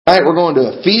All right, we're going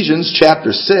to Ephesians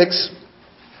chapter 6.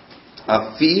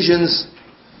 Ephesians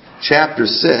chapter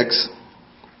 6.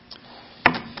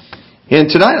 And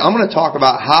tonight I'm going to talk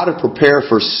about how to prepare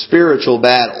for spiritual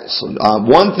battles.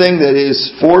 One thing that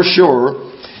is for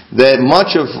sure that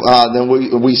much of that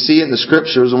we see in the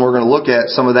Scriptures, and we're going to look at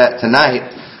some of that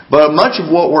tonight, but much of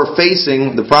what we're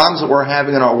facing, the problems that we're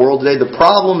having in our world today, the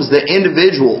problems that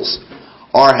individuals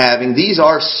are having, these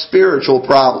are spiritual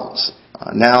problems.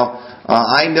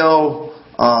 I know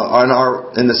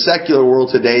in the secular world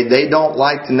today, they don't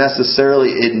like to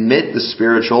necessarily admit the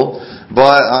spiritual,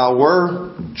 but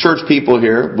we're church people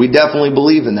here. We definitely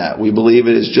believe in that. We believe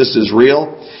it is just as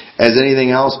real as anything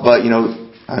else, but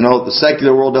I know the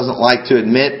secular world doesn't like to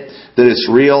admit that it's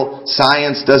real.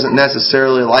 Science doesn't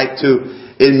necessarily like to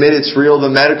admit it's real. The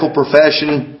medical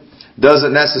profession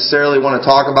doesn't necessarily want to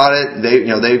talk about it. They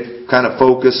kind of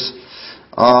focus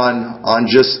on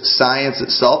just science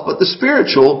itself, but the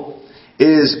spiritual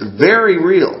is very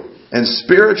real, and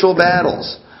spiritual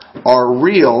battles are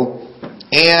real,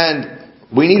 and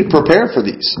we need to prepare for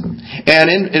these.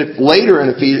 And at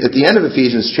the end of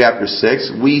Ephesians chapter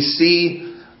 6, we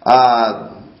see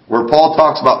where Paul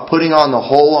talks about putting on the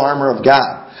whole armor of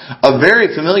God. A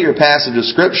very familiar passage of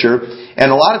Scripture,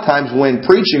 and a lot of times when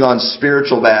preaching on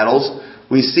spiritual battles,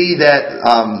 we see that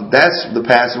that's the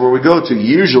passage where we go to.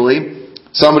 Usually,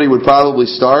 somebody would probably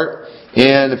start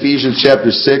in Ephesians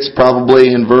chapter 6,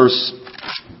 probably in verse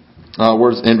 10.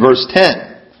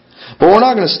 But we're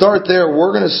not going to start there.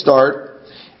 We're going to start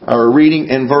reading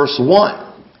in verse 1.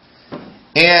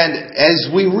 And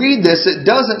as we read this, it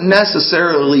doesn't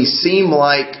necessarily seem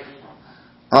like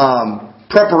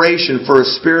preparation for a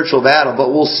spiritual battle,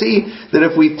 but we'll see that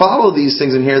if we follow these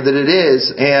things in here, that it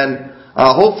is, and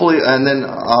hopefully, and then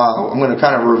I'm going to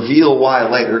kind of reveal why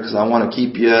later, because I want to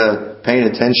keep you paying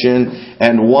attention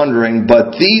and wondering.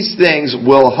 But these things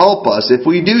will help us, if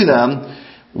we do them,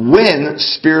 win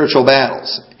spiritual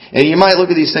battles. And you might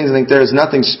look at these things and think there's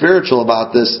nothing spiritual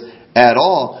about this at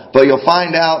all, but you'll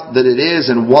find out that it is,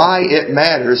 and why it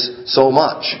matters so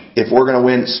much if we're going to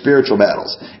win spiritual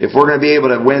battles. If we're going to be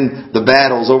able to win the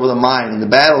battles over the mind, and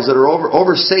the battles that are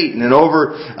over Satan and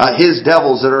over his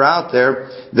devils that are out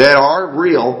there that are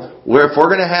real, where if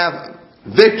we're going to have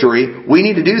victory, we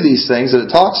need to do these things that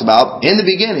it talks about in the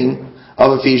beginning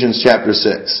of Ephesians chapter 6.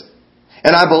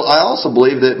 And I also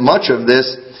believe that much of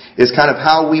this is kind of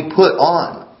how we put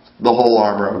on the whole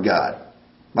armor of God.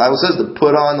 The Bible says to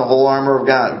put on the whole armor of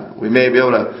God. We may be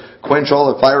able to quench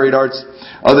all the fiery darts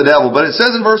of the devil. But it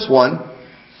says in verse 1,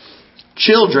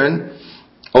 "Children,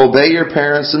 obey your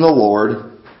parents in the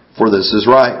Lord, for this is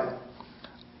right."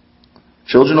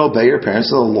 Children, obey your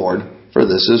parents in the Lord, for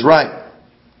this is right.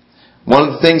 One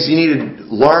of the things you need to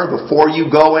learn before you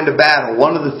go into battle,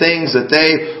 one of the things that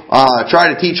they try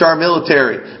to teach our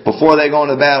military before they go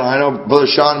into battle. I know Brother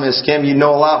Sean and Miss Kim, you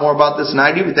know a lot more about this than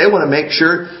I do, but they want to make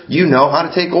sure you know how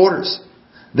to take orders.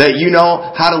 That you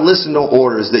know how to listen to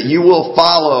orders. That you will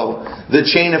follow the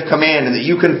chain of command, and that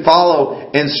you can follow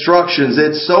instructions.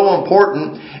 It's so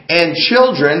important. And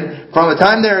children, from the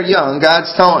time they're young,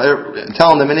 God's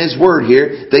telling them in His Word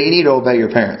here that you need to obey your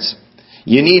parents.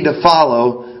 You need to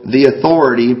follow the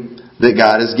authority that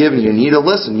God has given you. You need to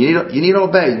listen. You need to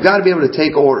obey. You've got to be able to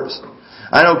take orders.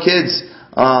 I know kids,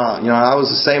 I was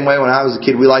the same way when I was a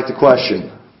kid. We like to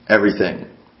question everything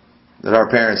that our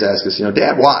parents ask us.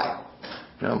 Dad, why?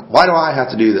 Why do I have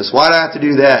to do this? Why do I have to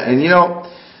do that? And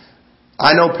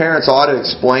I know parents ought to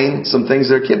explain some things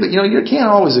to their kid, but you can't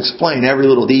always explain every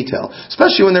little detail,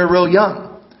 especially when they're real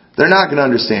young. They're not going to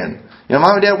understand.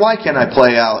 Mom and Dad, why can't I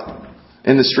play out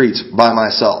in the streets by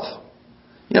myself?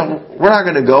 We're not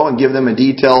going to go and give them a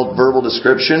detailed verbal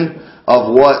description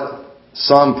of what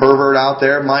some pervert out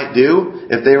there might do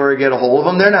if they were to get a hold of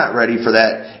them. They're not ready for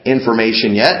that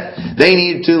information yet. They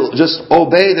need to just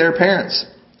obey their parents,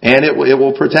 and it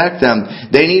will protect them.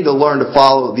 They need to learn to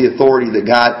follow the authority that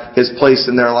God has placed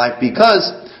in their life,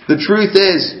 because the truth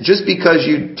is, just because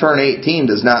you turn 18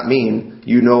 does not mean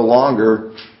you no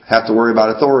longer have to worry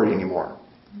about authority anymore.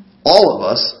 All of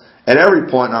us, at every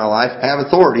point in our life, have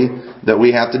authority that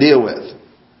we have to deal with.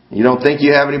 You don't think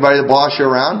you have anybody to boss you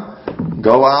around?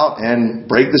 Go out and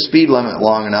break the speed limit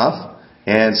long enough,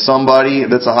 and somebody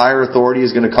that's a higher authority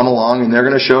is going to come along, and they're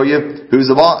going to show you who's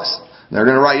the boss. They're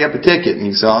going to write you up a ticket, and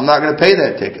you say, "I'm not going to pay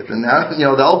that ticket." And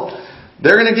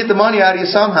they're going to get the money out of you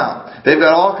somehow. They've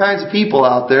got all kinds of people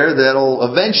out there that'll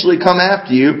eventually come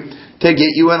after you to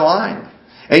get you in line.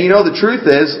 And the truth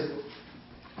is,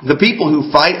 the people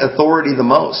who fight authority the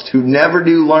most, who never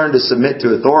do learn to submit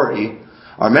to authority,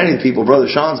 are many of the people Brother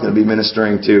Sean's going to be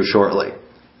ministering to shortly.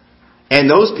 And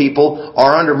those people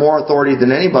are under more authority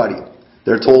than anybody.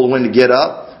 They're told when to get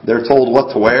up. They're told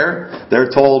what to wear. They're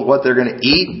told what they're going to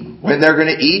eat, when they're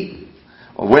going to eat,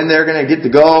 when they're going to get to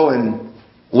go and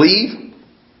leave.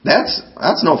 That's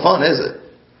no fun, is it?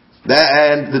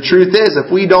 And the truth is,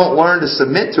 if we don't learn to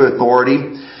submit to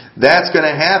authority, that's going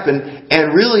to happen.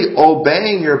 And really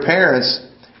obeying your parents,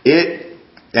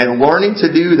 and learning to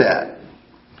do that,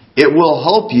 it will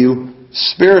help you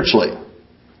spiritually.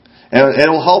 And it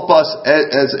will help us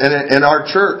as in our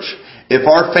church. If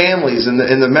our families and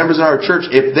the members in our church,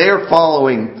 if they're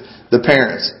following the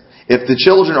parents, if the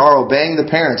children are obeying the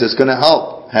parents, it's going to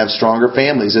help have stronger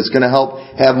families. It's going to help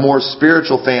have more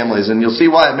spiritual families. And you'll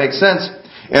see why it makes sense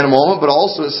in a moment. But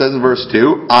also it says in verse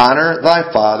 2, honor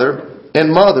thy father and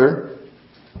mother,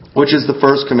 which is the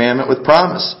first commandment with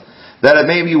promise, that it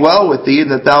may be well with thee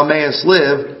and that thou mayest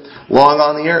live long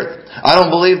on the earth. I don't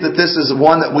believe that this is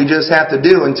one that we just have to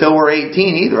do until we're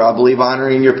 18 either. I believe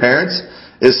honoring your parents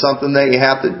is something that you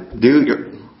have to do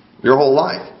your whole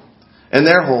life and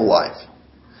their whole life.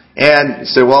 And you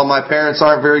say, well, my parents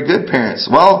aren't very good parents.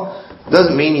 Well, it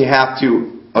doesn't mean you have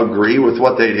to agree with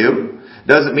what they do.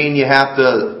 Doesn't mean you have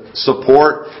to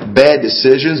support bad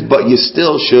decisions, but you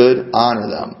still should honor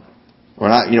them.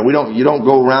 We're not, you don't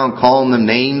go around calling them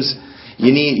names.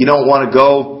 You don't want to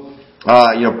go,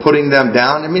 putting them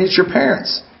down. I mean, it's your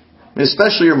parents. I mean,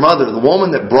 especially your mother, the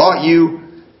woman that brought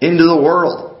you into the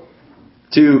world.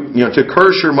 To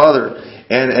curse your mother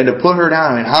and to put her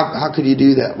down. I mean, how could you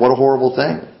do that? What a horrible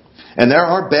thing. And there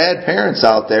are bad parents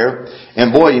out there.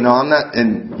 And boy,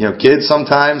 kids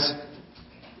sometimes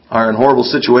are in horrible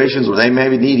situations where they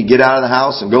maybe need to get out of the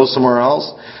house and go somewhere else.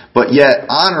 But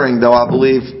yet, honoring, though, I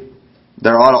believe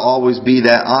there ought to always be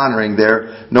that honoring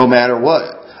there no matter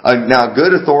what. Now, a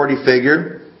good authority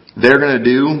figure, they're going to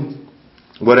do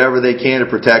whatever they can to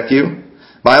protect you.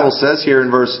 Bible says here in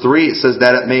verse 3, it says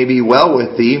that it may be well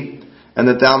with thee and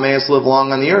that thou mayest live long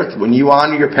on the earth. When you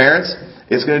honor your parents,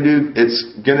 it's going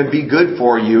to be good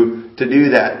for you to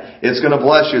do that. It's going to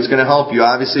bless you. It's going to help you.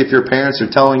 Obviously, if your parents are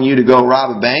telling you to go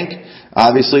rob a bank,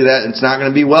 obviously that it's not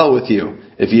going to be well with you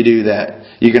if you do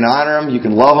that. You can honor them, you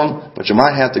can love them, but you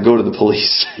might have to go to the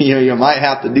police. You might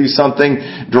have to do something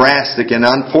drastic. And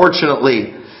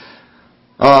unfortunately,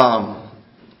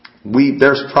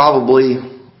 there's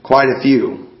probably quite a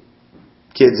few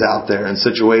kids out there in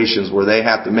situations where they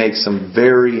have to make some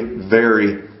very,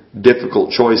 very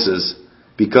difficult choices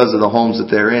because of the homes that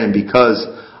they're in, because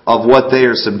of what they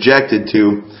are subjected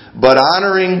to. But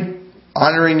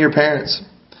honoring your parents,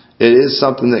 it is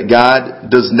something that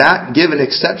God does not give an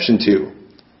exception to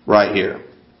right here.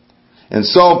 And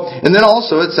then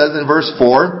also it says in verse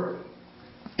 4,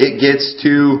 it gets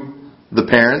to the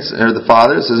parents, or the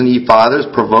fathers. It says, and ye fathers,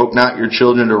 provoke not your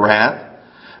children to wrath,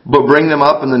 but bring them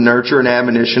up in the nurture and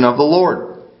admonition of the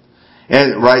Lord.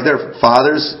 And right there,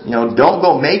 fathers, don't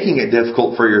go making it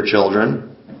difficult for your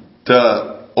children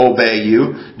to obey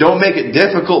you. Don't make it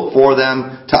difficult for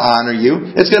them to honor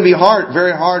you. It's going to be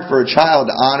very hard for a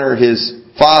child to honor his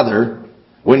father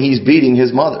when he's beating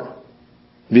his mother.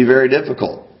 It'll be very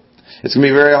difficult. It's going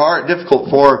to be very difficult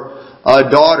for a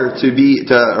daughter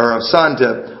or a son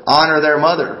to honor their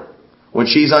mother when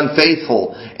she's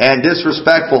unfaithful and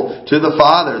disrespectful to the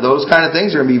father. Those kind of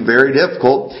things are going to be very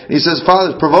difficult. And he says,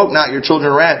 fathers, provoke not your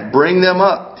children to wrath. Bring them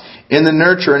up in the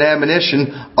nurture and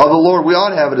admonition of the Lord. We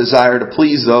ought to have a desire to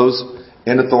please those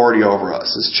in authority over us.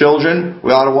 As children,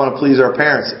 we ought to want to please our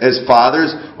parents. As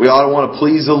fathers, we ought to want to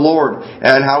please the Lord.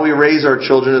 And how we raise our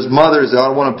children. As mothers, they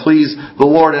ought to want to please the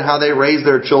Lord and how they raise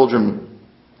their children.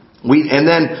 And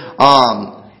then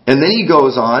he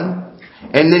goes on,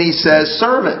 and then he says,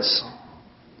 servants,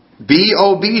 be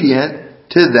obedient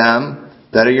to them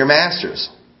that are your masters.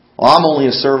 Well, I'm only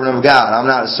a servant of God. I'm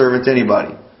not a servant to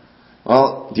anybody.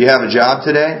 Well, do you have a job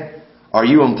today? Are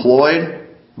you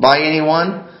employed by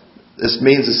anyone? This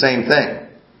means the same thing.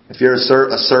 If you're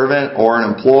a servant or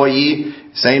an employee,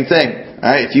 same thing. All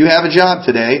right? If you have a job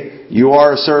today, you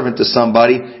are a servant to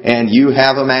somebody and you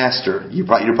have a master. You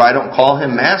probably don't call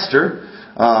him master.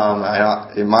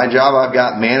 In my job, I've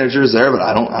got managers there, but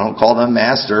I don't call them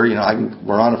master.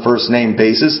 We're on a first name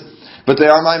basis, but they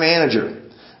are my manager.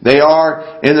 They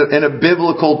are, in a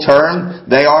biblical term,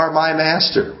 they are my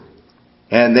master.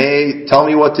 And they tell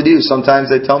me what to do. Sometimes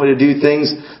they tell me to do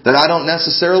things that I don't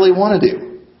necessarily want to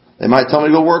do. They might tell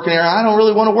me to go work in an area. I don't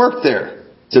really want to work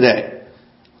there today.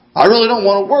 I really don't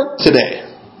want to work today.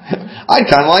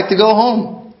 I'd kind of like to go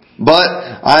home. But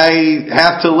I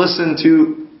have to listen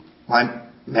to my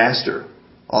master.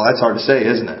 Oh, that's hard to say,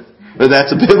 isn't it? But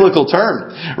that's a biblical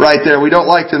term right there. We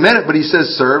don't like to admit it, but he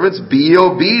says, servants, be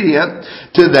obedient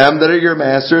to them that are your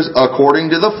masters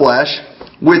according to the flesh,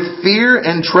 with fear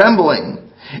and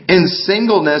trembling, in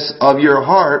singleness of your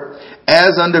heart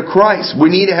as unto Christ. We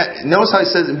need to notice how he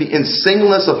says in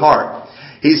singleness of heart.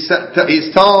 He's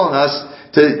telling us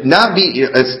to not be,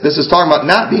 this is talking about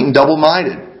not being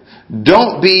double-minded.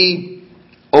 Don't be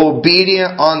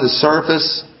obedient on the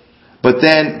surface, but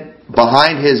then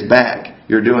behind his back,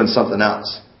 you're doing something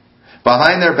else.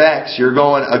 Behind their backs, you're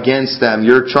going against them.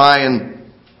 You're trying,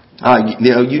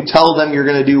 you tell them you're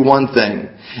going to do one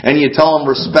thing. And you tell them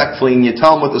respectfully and you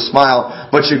tell them with a smile,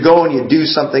 but you go and you do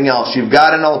something else. You've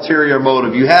got an ulterior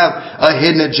motive. You have a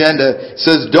hidden agenda. It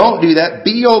says, don't do that.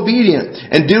 Be obedient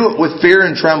and do it with fear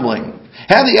and trembling.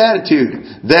 Have the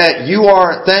attitude that you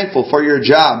are thankful for your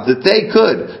job, that they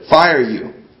could fire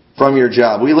you from your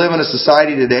job. We live in a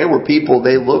society today where people,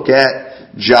 they look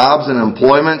at jobs and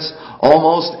employments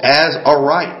almost as a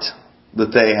right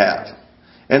that they have.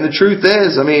 And the truth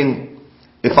is,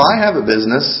 if I have a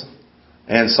business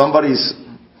and somebody's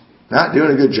not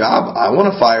doing a good job, I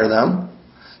want to fire them.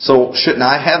 So shouldn't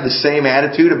I have the same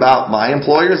attitude about my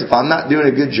employers? If I'm not doing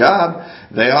a good job,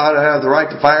 they ought to have the right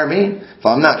to fire me. If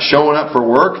I'm not showing up for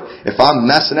work, if I'm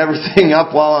messing everything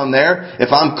up while I'm there,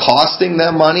 if I'm costing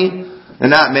them money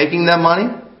and not making them money,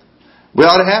 we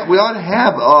ought to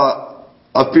have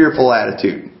a fearful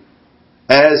attitude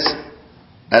as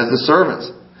the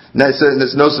servants. Now it says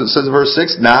in verse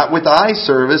 6, not with eye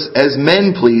service as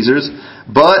men pleasers,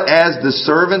 but as the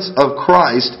servants of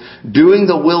Christ, doing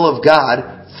the will of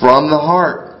God from the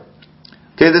heart.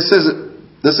 Okay, this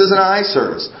isn't eye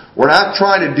service. We're not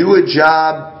trying to do a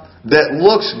job that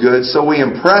looks good so we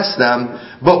impress them,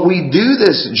 but we do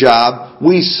this job,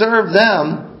 we serve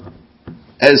them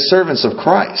as servants of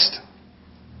Christ.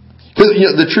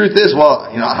 Because the truth is,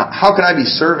 how can I be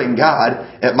serving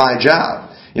God at my job?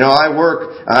 I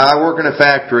work in a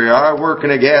factory, or I work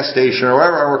in a gas station, or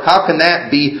wherever I work. How can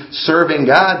that be serving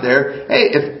God there?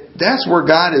 Hey, if that's where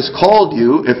God has called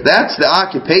you, if that's the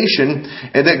occupation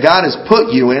that God has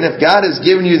put you in, if God has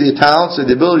given you the talents and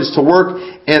the abilities to work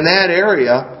in that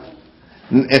area,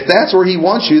 if that's where He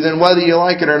wants you, then whether you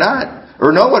like it or not,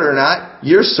 or know it or not,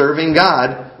 you're serving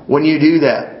God when you do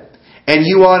that. And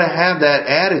you ought to have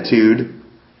that attitude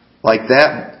like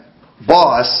that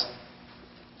boss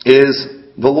is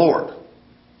the Lord.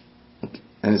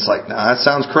 And it's like, that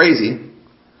sounds crazy.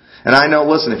 And I know,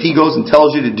 listen, if he goes and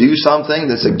tells you to do something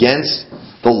that's against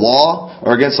the law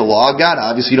or against the law of God,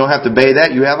 obviously you don't have to obey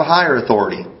that. You have a higher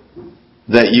authority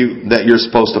that you're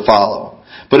supposed to follow.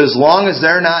 But as long as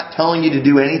they're not telling you to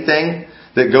do anything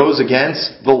that goes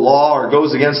against the law or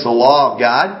goes against the law of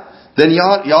God, then you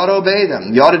ought to obey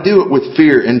them. You ought to do it with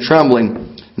fear and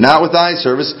trembling, not with eye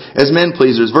service, as men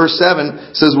pleasers. Verse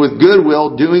 7 says, with good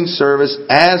will, doing service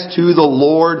as to the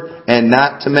Lord and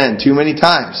not to men. Too many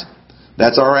times,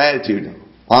 that's our attitude.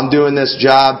 I'm doing this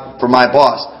job for my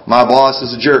boss. My boss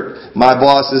is a jerk. My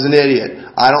boss is an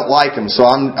idiot. I don't like him, so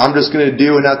I'm just going to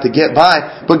do enough to get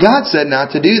by. But God said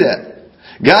not to do that.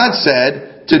 God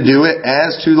said to do it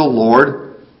as to the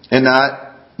Lord and not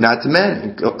to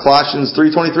men. Colossians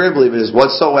 3:23, I believe it is,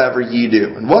 whatsoever ye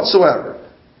do. And whatsoever.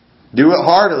 Do it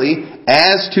heartily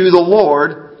as to the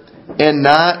Lord and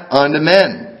not unto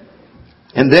men.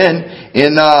 And then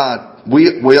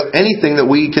anything that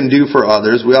we can do for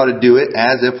others, we ought to do it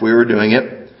as if we were doing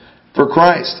it for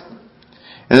Christ.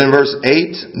 And then verse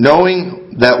 8,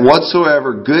 knowing that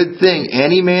whatsoever good thing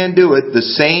any man doeth, the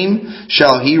same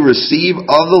shall he receive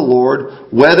of the Lord,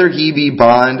 whether he be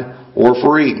bond or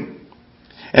free.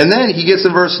 And then he gets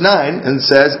in verse 9 and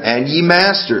says, and ye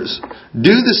masters,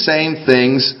 do the same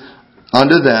things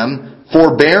unto them,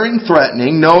 forbearing,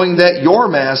 threatening, knowing that your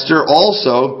master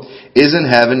also is in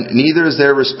heaven, neither is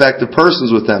there respect of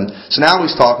persons with them. So now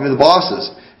he's talking to the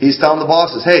bosses. He's telling the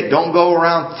bosses, hey, don't go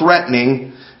around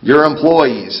threatening your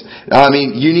employees.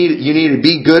 You need to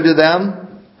be good to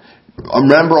them.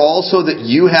 Remember also that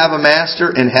you have a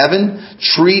master in heaven.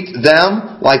 Treat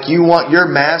them like you want your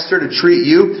master to treat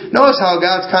you. Notice how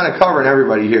God's kind of covering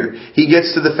everybody here. He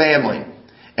gets to the family,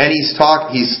 and he's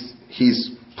talking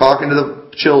to the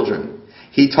children.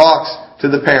 He talks to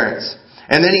the parents.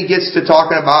 And then he gets to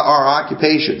talking about our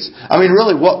occupations.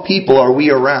 Really, what people are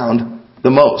we around the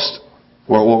most?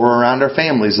 Well, we're around our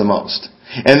families the most.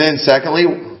 And then secondly,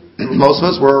 most of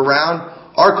us, we're around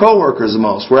our coworkers the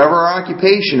most. Wherever our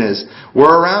occupation is,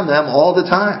 we're around them all the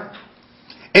time.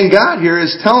 And God here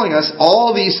is telling us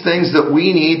all these things that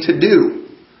we need to do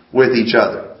with each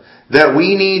other. That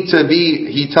we need to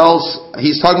be, he's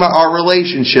talking about our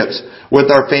relationships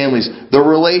with our families, the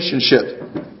relationship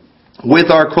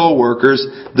with our co-workers,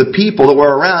 the people that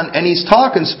we're around, and he's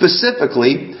talking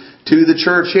specifically to the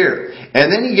church here.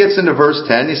 And then he gets into verse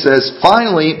 10, he says,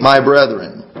 finally, my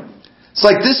brethren. It's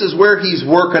like this is where he's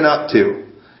working up to.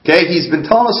 Okay, He's been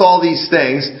telling us all these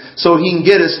things so He can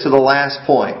get us to the last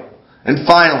point. And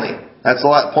finally, that's the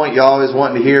last point you always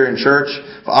want to hear in church.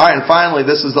 Alright, and finally,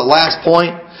 this is the last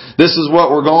point. This is what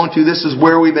we're going to. This is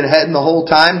where we've been heading the whole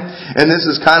time. And this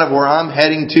is kind of where I'm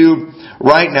heading to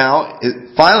right now.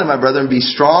 Finally, my brethren, be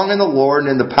strong in the Lord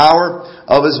and in the power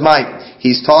of His might.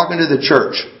 He's talking to the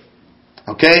church.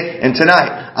 Okay? And tonight,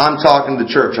 I'm talking to the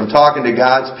church. I'm talking to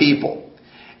God's people.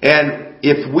 And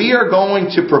if we are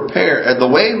going to prepare, the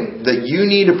way that you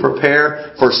need to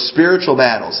prepare for spiritual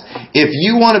battles, if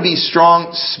you want to be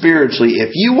strong spiritually,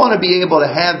 if you want to be able to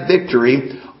have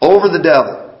victory over the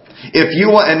devil, if you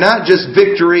want, and not just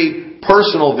victory,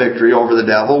 personal victory over the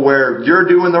devil, where you're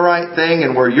doing the right thing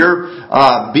and where you're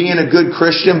being a good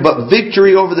Christian, but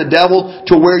victory over the devil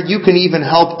to where you can even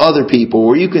help other people,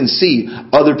 where you can see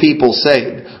other people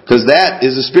saved. Because that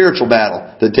is a spiritual battle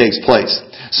that takes place.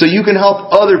 So you can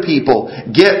help other people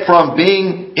get from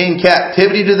being in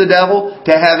captivity to the devil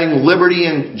to having liberty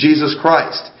in Jesus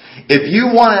Christ. If you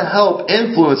want to help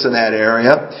influence in that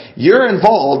area, you're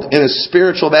involved in a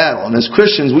spiritual battle. And as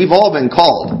Christians, we've all been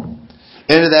called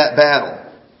into that battle.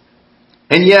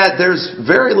 And yet, there's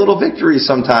very little victory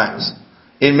sometimes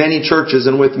in many churches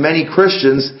and with many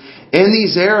Christians in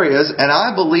these areas. And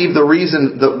I believe the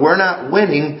reason that we're not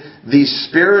winning these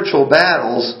spiritual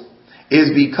battles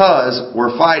is because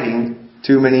we're fighting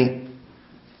too many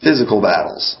physical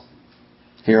battles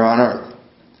here on earth.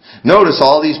 Notice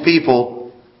all these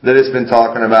people that it's been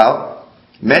talking about.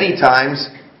 Many times,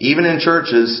 even in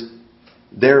churches,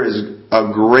 there is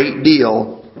a great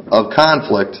deal of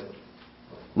conflict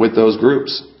with those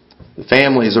groups. The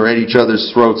families are at each other's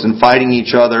throats and fighting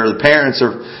each other. The parents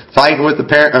are fighting with the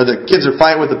parents, or the kids are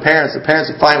fighting with the parents. The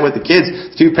parents are fighting with the kids.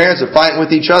 The two parents are fighting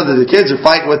with each other. The kids are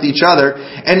fighting with each other.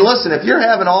 And listen, if you're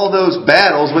having all those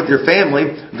battles with your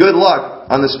family, good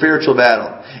luck on the spiritual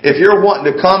battle. If you're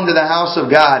wanting to come to the house of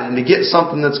God and to get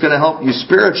something that's going to help you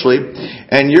spiritually,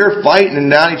 and you're fighting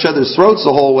down each other's throats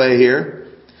the whole way here,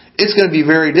 it's going to be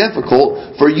very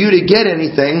difficult for you to get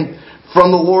anything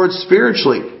from the Lord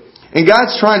spiritually. And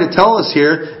God's trying to tell us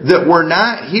here that we're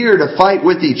not here to fight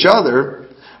with each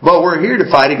other, but we're here to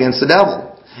fight against the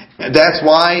devil. And that's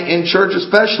why in church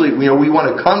especially, we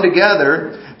want to come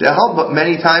together to help, but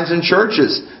many times in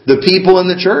churches, the people in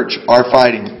the church are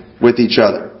fighting with each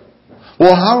other.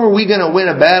 Well, how are we going to win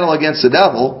a battle against the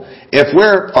devil if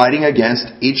we're fighting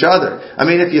against each other? I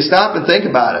mean, if you stop and think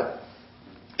about it,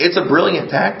 it's a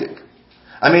brilliant tactic.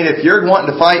 I mean, if you're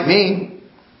wanting to fight me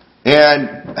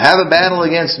and have a battle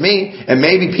against me, and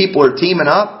maybe people are teaming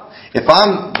up, if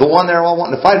I'm the one they're all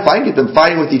wanting to fight, if I can get them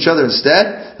fighting with each other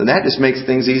instead, then that just makes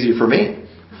things easier for me.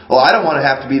 Well, I don't want to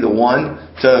have to be the one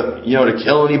to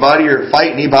kill anybody or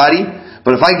fight anybody,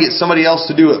 but if I get somebody else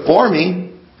to do it for me,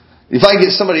 if I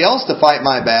get somebody else to fight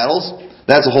my battles,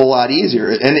 that's a whole lot easier.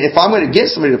 And if I'm going to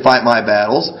get somebody to fight my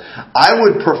battles, I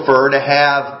would prefer to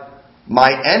have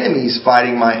my enemies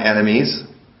fighting my enemies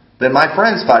than my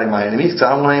friends fighting my enemies, because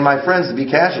I don't want any of my friends to be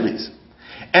casualties.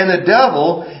 And the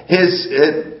devil has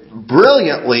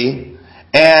brilliantly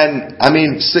and,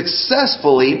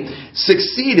 successfully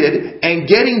succeeded in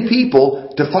getting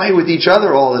people to fight with each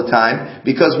other all the time,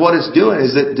 because what it's doing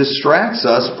is it distracts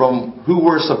us from who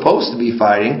we're supposed to be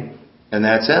fighting, and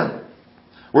that's Him.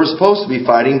 We're supposed to be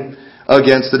fighting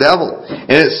against the devil.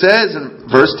 And it says in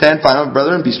verse 10, "Finally,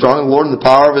 brethren, be strong in the Lord and the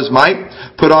power of His might.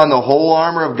 Put on the whole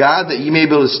armor of God, that ye may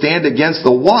be able to stand against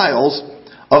the wiles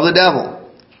of the devil."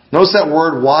 Notice that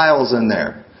word wiles in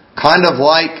there. Kind of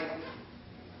like,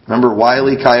 remember Wile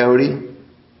E. Coyote?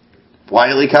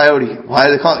 Wile E. Coyote. Why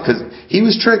do they call it? Because he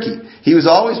was tricky. He was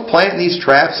always planting these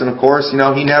traps, and of course, he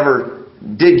never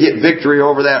did get victory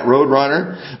over that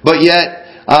roadrunner. But yet,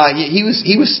 he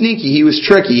was sneaky. He was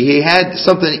tricky. He had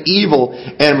something evil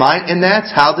in mind, and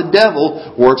that's how the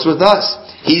devil works with us.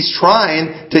 He's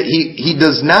trying to. He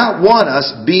does not want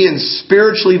us being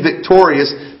spiritually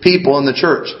victorious people in the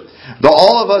church.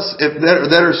 All of us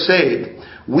that are saved,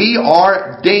 we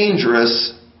are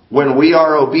dangerous when we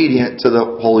are obedient to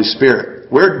the Holy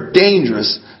Spirit. We're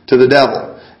dangerous to the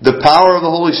devil. The power of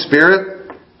the Holy Spirit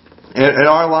in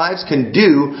our lives can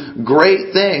do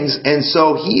great things, and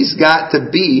so he's got to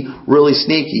be really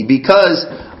sneaky, because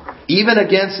even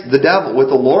against the devil, with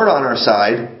the Lord on our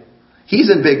side, he's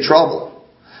in big trouble.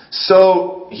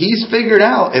 So he's figured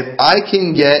out, if I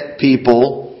can get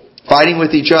people fighting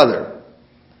with each other,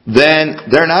 then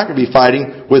they're not going to be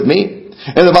fighting with me.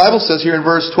 And the Bible says here in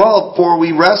verse 12, "For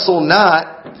we wrestle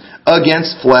not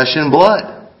against flesh and blood."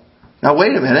 Now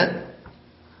wait a minute.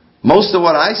 Most of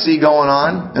what I see going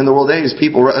on in the world today is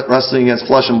people wrestling against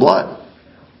flesh and blood,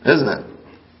 isn't it?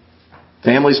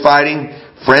 Families fighting,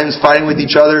 friends fighting with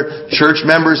each other, church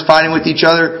members fighting with each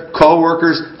other,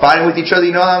 co-workers fighting with each other.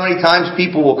 You know how many times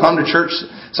people will come to church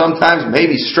sometimes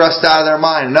maybe stressed out of their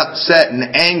mind and upset and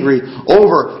angry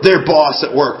over their boss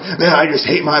at work. Man, I just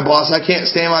hate my boss. I can't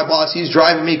stand my boss. He's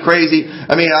driving me crazy.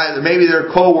 Maybe their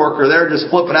coworker, they're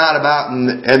just flipping out about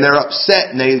and they're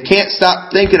upset and they can't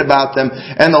stop thinking about them.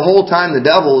 And the whole time the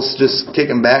devil's just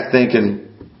kicking back thinking,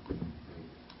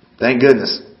 thank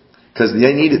goodness. Because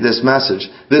they needed this message.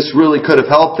 This really could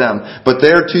have helped them. But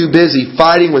they're too busy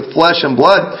fighting with flesh and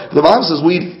blood. The Bible says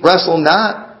we wrestle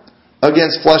not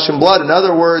against flesh and blood. In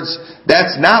other words,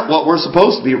 that's not what we're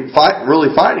supposed to be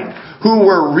really fighting. Who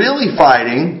we're really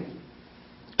fighting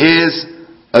is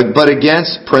but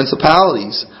against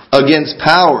principalities, against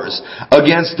powers,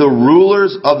 against the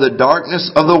rulers of the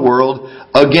darkness of the world,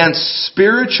 against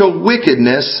spiritual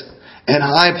wickedness in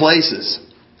high places.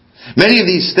 Many of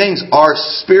these things are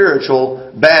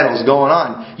spiritual battles going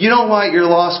on. You know why your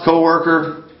lost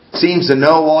coworker seems to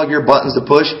know all your buttons to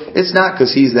push? It's not because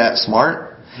he's that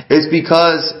smart. It's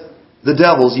because the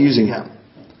devil's using him.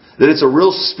 That it's a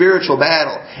real spiritual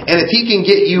battle. And if he can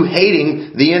get you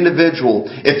hating the individual,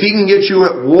 if he can get you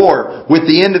at war with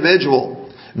the individual,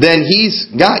 then he's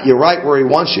got you right where he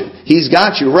wants you. He's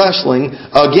got you wrestling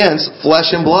against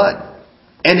flesh and blood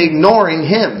and ignoring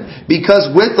him. Because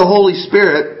with the Holy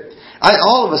Spirit,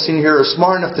 all of us in here are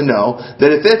smart enough to know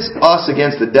that if it's us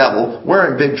against the devil,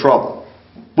 we're in big trouble.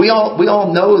 We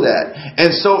all know that.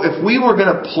 And so if we were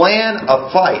going to plan a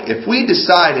fight, if we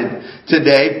decided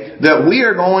today that we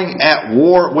are going at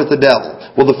war with the devil,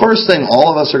 well, the first thing all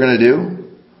of us are going to do,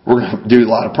 we're going to do a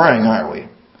lot of praying, aren't we?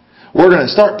 We're going to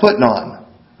start putting on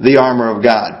the armor of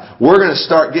God. We're going to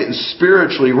start getting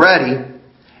spiritually ready,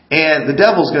 and the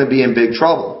devil's going to be in big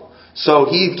trouble. So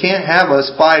he can't have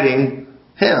us fighting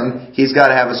him. He's got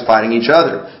to have us fighting each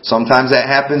other. Sometimes that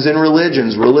happens in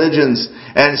religions,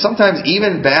 and sometimes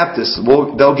even Baptists,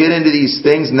 they'll get into these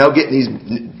things and they'll get in these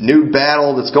new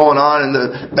battle that's going on in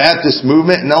the Baptist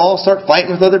movement, and they'll all start fighting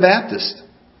with other Baptists.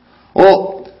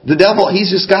 Well, the devil,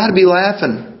 he's just got to be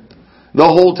laughing the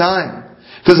whole time.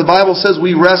 Because the Bible says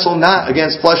we wrestle not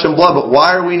against flesh and blood, but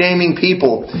why are we naming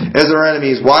people as our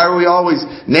enemies? Why are we always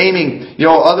naming,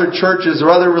 other churches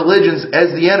or other religions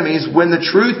as the enemies when the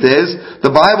truth is, the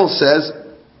Bible says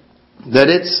that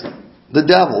it's the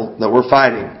devil that we're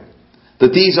fighting.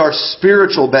 That these are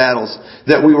spiritual battles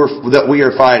that we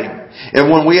are fighting.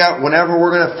 And whenever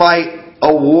we're going to fight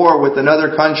a war with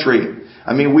another country,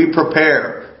 we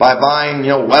prepare by buying,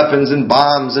 weapons and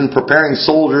bombs and preparing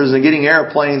soldiers and getting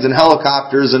airplanes and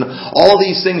helicopters and all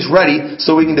these things ready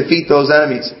so we can defeat those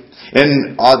enemies.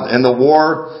 And the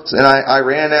war in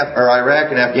Iraq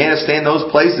and Afghanistan, those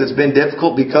places, it's been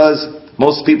difficult because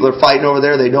most people are fighting over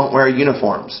there. They don't wear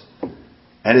uniforms.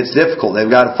 And it's difficult.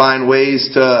 They've got to find ways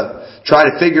to try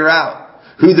to figure out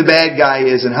who the bad guy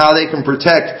is and how they can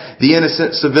protect the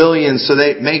innocent civilians so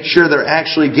they make sure they're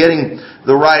actually getting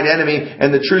the right enemy. And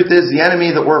the truth is, the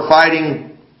enemy that we're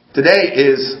fighting today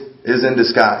is in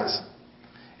disguise.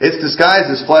 It's disguised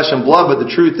as flesh and blood, but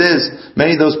the truth is,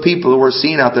 many of those people that we're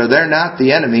seeing out there, they're not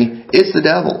the enemy. It's the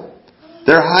devil.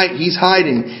 He's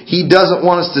hiding. He doesn't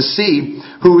want us to see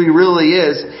who he really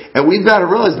is. And we've got to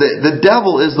realize that the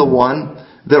devil is the one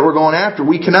that we're going after.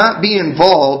 We cannot be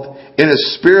involved in a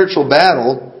spiritual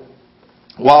battle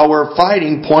while we're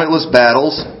fighting pointless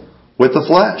battles with the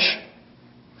flesh.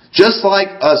 Just like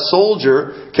a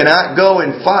soldier cannot go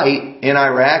and fight in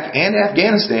Iraq and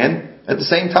Afghanistan at the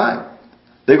same time.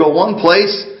 They go one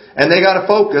place and they got to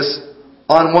focus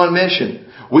on one mission.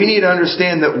 We need to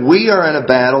understand that we are in a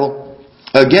battle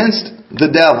against the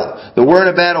devil. That we're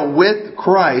in a battle with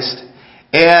Christ,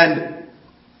 and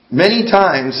many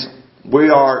times we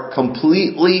are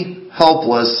completely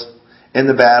helpless in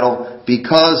the battle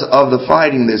because of the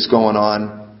fighting that's going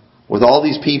on with all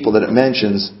these people that it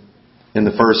mentions in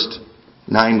the first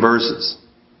 9 verses.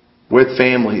 With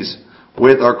families,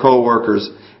 with our co-workers.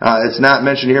 It's not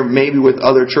mentioned here, maybe with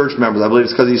other church members. I believe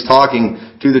it's because he's talking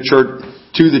to the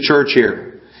church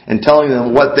here and telling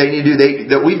them what they need to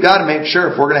do. That we've got to make sure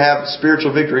if we're going to have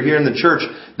spiritual victory here in the church,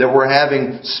 that we're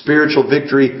having spiritual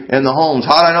victory in the homes.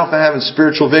 How do I know if I'm having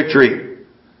spiritual victory?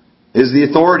 Is the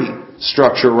authority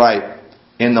structure right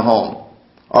in the home?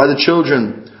 Are the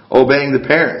children obeying the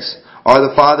parents? Are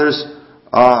the fathers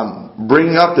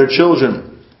bringing up their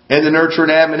children in the nurture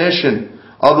and admonition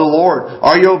of the Lord?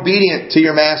 Are you obedient to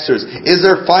your masters? Is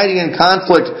there fighting and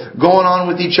conflict going on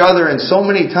with each other? And so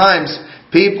many times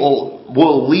people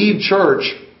will leave church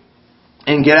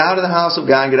and get out of the house of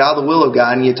God and get out of the will of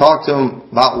God, and you talk to them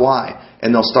about why,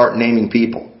 and they'll start naming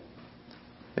people.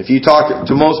 If you talk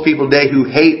to most people today who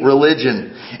hate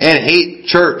religion and hate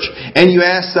church, and you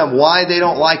ask them why they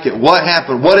don't like it, what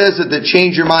happened, what is it that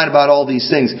changed your mind about all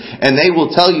these things, and they will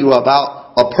tell you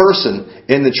about a person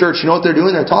in the church. You know what they're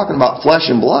doing? They're talking about flesh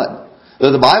and blood.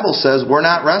 The Bible says we're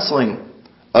not wrestling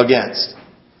against.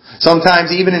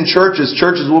 Sometimes even in churches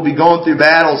will be going through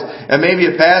battles, and maybe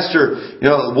a pastor,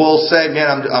 will say, "Man,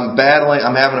 I'm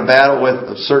having a battle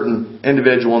with a certain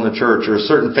individual in the church or a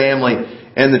certain family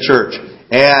in the church."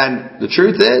 And the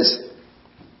truth is,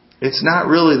 it's not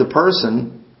really the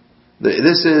person.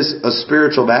 This is a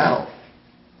spiritual battle.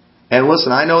 And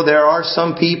listen, I know there are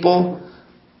some people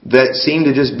that seem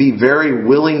to just be very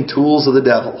willing tools of the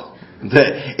devil.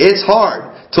 That it's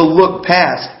hard to look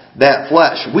past that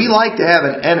flesh. We like to have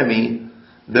an enemy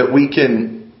that we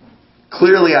can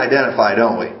clearly identify,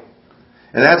 don't we?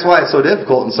 And that's why it's so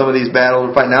difficult in some of these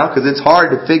battles right now, because it's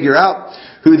hard to figure out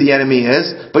who the enemy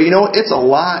is. But it's a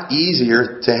lot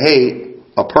easier to hate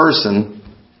a person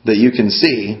that you can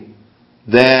see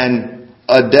than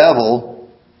a devil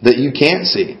that you can't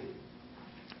see.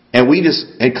 And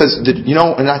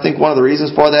and I think one of the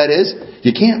reasons for that is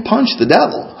you can't punch the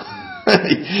devil.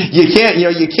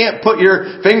 You can't put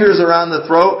your fingers around the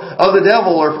throat of the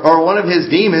devil or one of his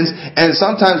demons. And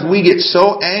sometimes we get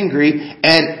so angry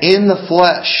and in the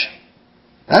flesh.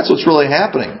 That's what's really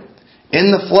happening.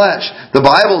 In the flesh. The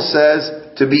Bible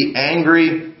says to be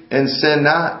angry and sin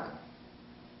not.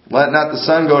 Let not the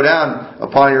sun go down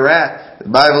upon your wrath. The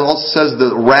Bible also says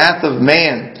the wrath of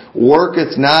man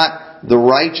worketh not the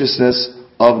righteousness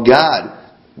of God.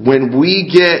 When we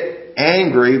get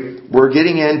angry, we're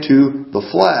getting into the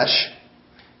flesh,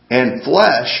 and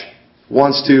flesh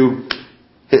wants to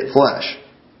hit flesh.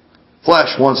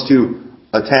 Flesh wants to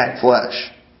attack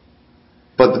flesh.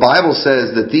 But the Bible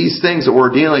says that these things that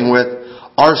we're dealing with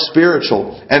are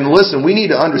spiritual. And listen, we need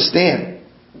to understand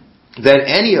that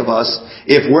any of us,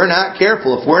 if we're not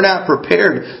careful, if we're not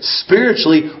prepared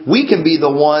spiritually, we can be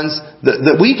the ones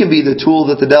that we can be the tool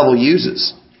that the devil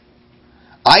uses.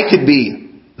 I could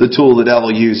be the tool the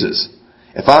devil uses.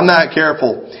 If I'm not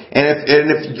careful, and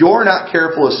if you're not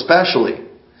careful especially,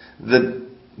 the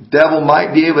devil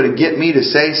might be able to get me to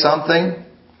say something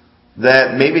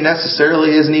that maybe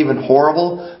necessarily isn't even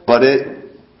horrible, but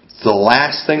it's the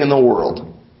last thing in the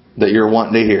world that you're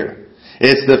wanting to hear.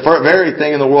 It's the very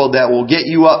thing in the world that will get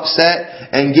you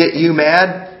upset and get you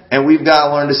mad, and we've got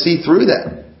to learn to see through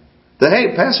that. That,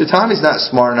 hey, Pastor Tommy's not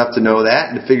smart enough to know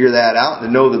that and to figure that out and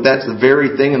to know that that's the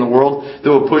very thing in the world that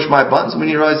will push my buttons. When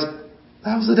you realize,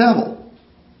 that was the devil.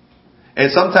 And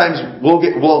sometimes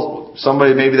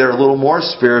somebody, maybe they're a little more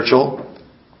spiritual.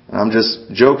 I'm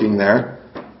just joking there.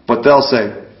 But they'll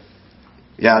say,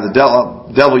 yeah, the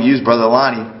devil used Brother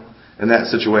Lonnie in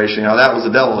that situation. That was the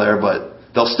devil there. But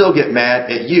they'll still get mad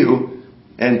at you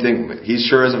and think he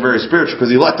sure isn't very spiritual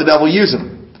because he let the devil use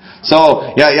him.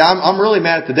 So, I'm really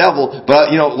mad at the devil.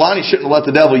 But, Lonnie shouldn't have let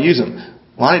the devil use him.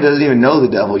 Lonnie doesn't even know the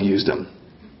devil used him.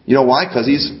 You know why? Because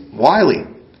he's wily.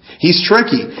 He's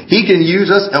tricky. He can use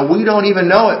us and we don't even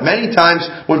know it. Many times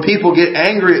when people get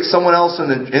angry at someone else in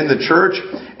the church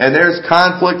and there's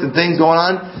conflict and things going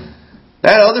on,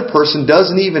 that other person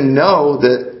doesn't even know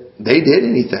that they did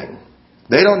anything.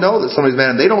 They don't know that somebody's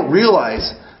mad. They don't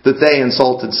realize that they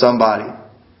insulted somebody.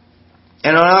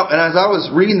 And as I was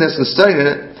reading this and studying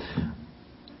it,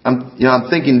 I'm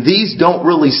thinking these don't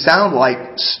really sound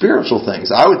like spiritual things.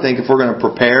 I would think if we're going to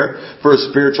prepare for a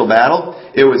spiritual battle,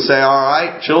 it would say, all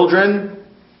right, children,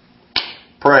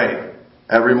 pray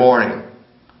every morning.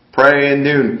 Pray at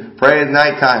noon. Pray at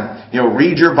nighttime.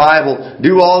 Read your Bible.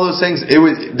 Do all those things.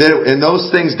 And those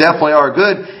things definitely are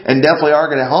good and definitely are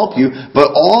going to help you.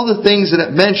 But all the things that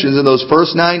it mentions in those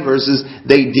first 9 verses,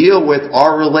 they deal with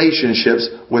our relationships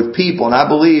with people. And I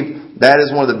believe that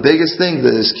is one of the biggest things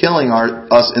that is killing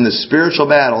us in the spiritual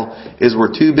battle is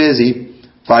we're too busy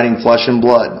fighting flesh and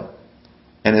blood.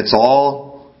 And it's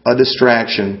all a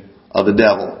distraction of the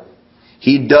devil.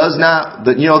 He does not,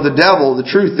 the devil, the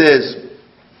truth is,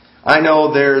 I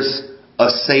know there's a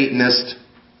Satanist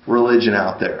religion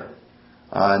out there.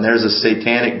 And there's a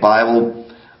satanic Bible.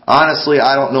 Honestly,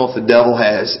 I don't know if the devil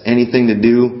has anything to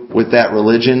do with that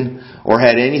religion or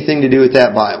had anything to do with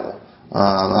that Bible.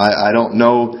 I don't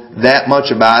know that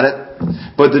much about it.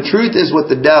 But the truth is with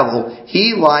the devil,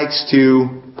 he likes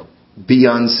to be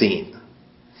unseen.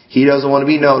 He doesn't want to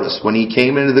be noticed. When he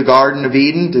came into the Garden of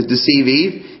Eden to deceive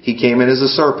Eve, he came in as a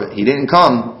serpent. He didn't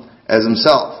come as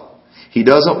himself. He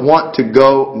doesn't want to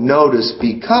go noticed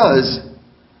because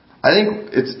I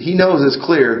think he knows it's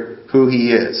clear who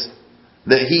he is.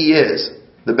 That he is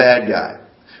the bad guy.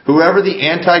 Whoever the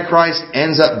Antichrist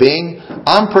ends up being,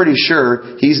 I'm pretty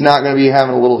sure he's not going to be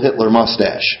having a little Hitler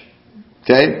mustache.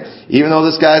 Okay? Even though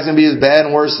this guy's going to be as bad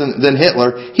and worse than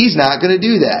Hitler, he's not going to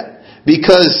do that.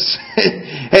 Because,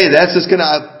 hey, that's just going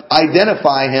to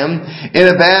identify him in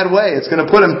a bad way. It's going to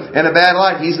put him in a bad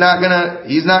light. He's not going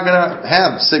to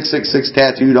have 666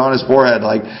 tattooed on his forehead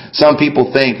like some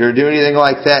people think, or do anything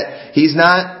like that. He's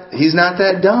not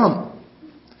that dumb.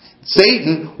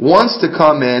 Satan wants to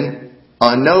come in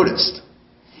unnoticed.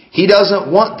 He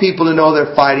doesn't want people to know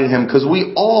they're fighting him, because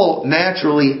we all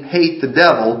naturally hate the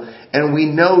devil, and we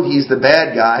know he's the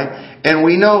bad guy, and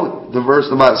we know the verse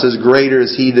in the Bible says, greater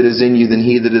is he that is in you than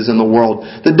he that is in the world.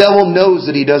 The devil knows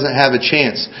that he doesn't have a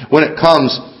chance when it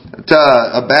comes to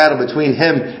a battle between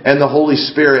him and the Holy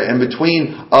Spirit, and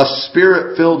between a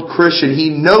Spirit-filled Christian. He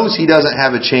knows he doesn't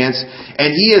have a chance, and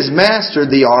he has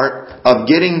mastered the art of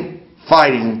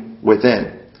fighting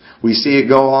within. We see it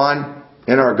go on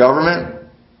in our government,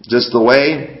 just the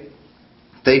way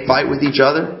they fight with each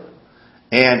other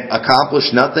and accomplish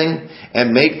nothing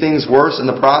and make things worse in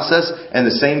the process. And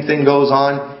the same thing goes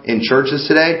on in churches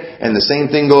today, and the same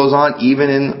thing goes on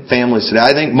even in families today.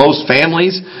 I think most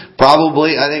families,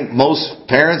 I think most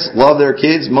parents love their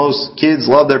kids, most kids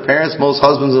love their parents, most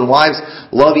husbands and wives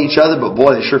love each other, but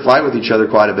boy, they sure fight with each other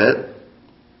quite a bit.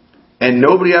 And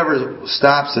nobody ever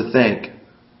stops to think,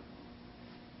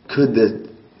 could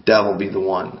the devil be the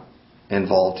one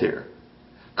involved here?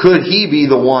 Could he be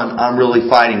the one I'm really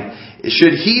fighting?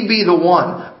 Should he be the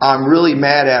one I'm really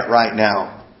mad at right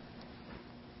now?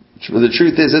 The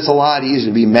truth is, it's a lot easier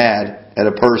to be mad at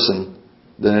a person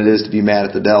than it is to be mad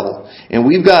at the devil. And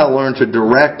we've got to learn to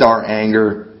direct our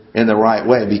anger in the right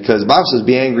way, because the Bible says,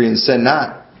 be angry and sin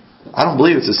not. I don't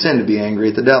believe it's a sin to be angry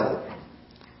at the devil.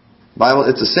 Bible,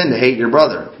 it's a sin to hate your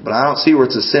brother, but I don't see where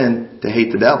it's a sin to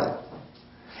hate the devil.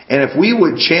 And if we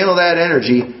would channel that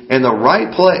energy in the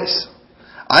right place,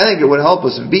 I think it would help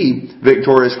us be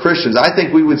victorious Christians. I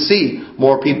think we would see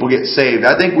more people get saved.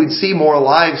 I think we'd see more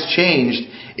lives changed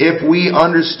if we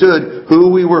understood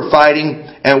who we were fighting,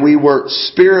 and we were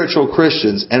spiritual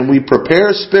Christians, and we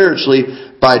prepare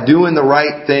spiritually by doing the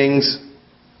right things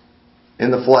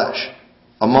in the flesh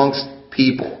amongst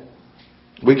people.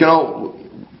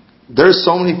 There's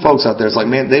so many folks out there. It's like,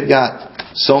 man, they've got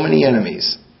so many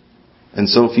enemies and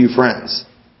so few friends.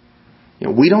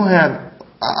 We don't have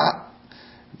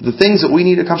the things that we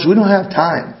need to accomplish. We don't have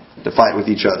time to fight with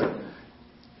each other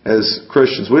as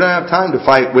Christians. We don't have time to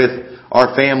fight with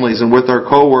our families and with our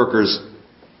coworkers.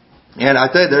 And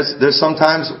I tell you, there's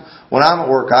sometimes when I'm at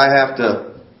work, I have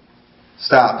to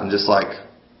stop and just like,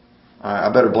 all right,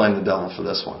 I better blame the devil for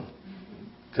this one,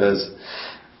 because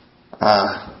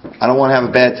I don't want to have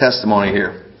a bad testimony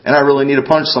here, and I really need to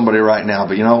punch somebody right now.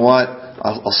 But you know what?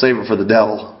 I'll save it for the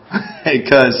devil,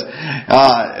 because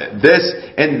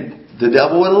the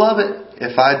devil would love it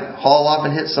if I'd haul off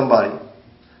and hit somebody.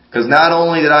 Because not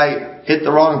only did I hit the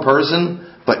wrong person,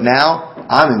 but now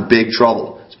I'm in big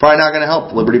trouble. It's probably not going to help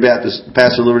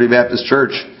Pastor Liberty Baptist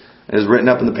Church is written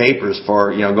up in the papers for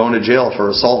going to jail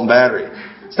for assault and battery.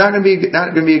 It's not going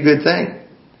to be a good thing.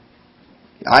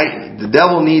 The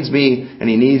devil needs me, and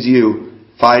he needs you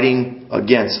fighting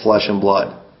against flesh and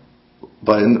blood.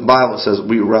 But in the Bible it says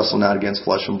we wrestle not against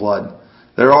flesh and blood.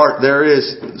 There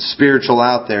is spiritual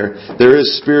out there. There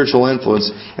is spiritual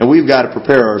influence, and we've got to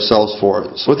prepare ourselves for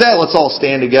it. So with that, let's all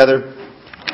stand together.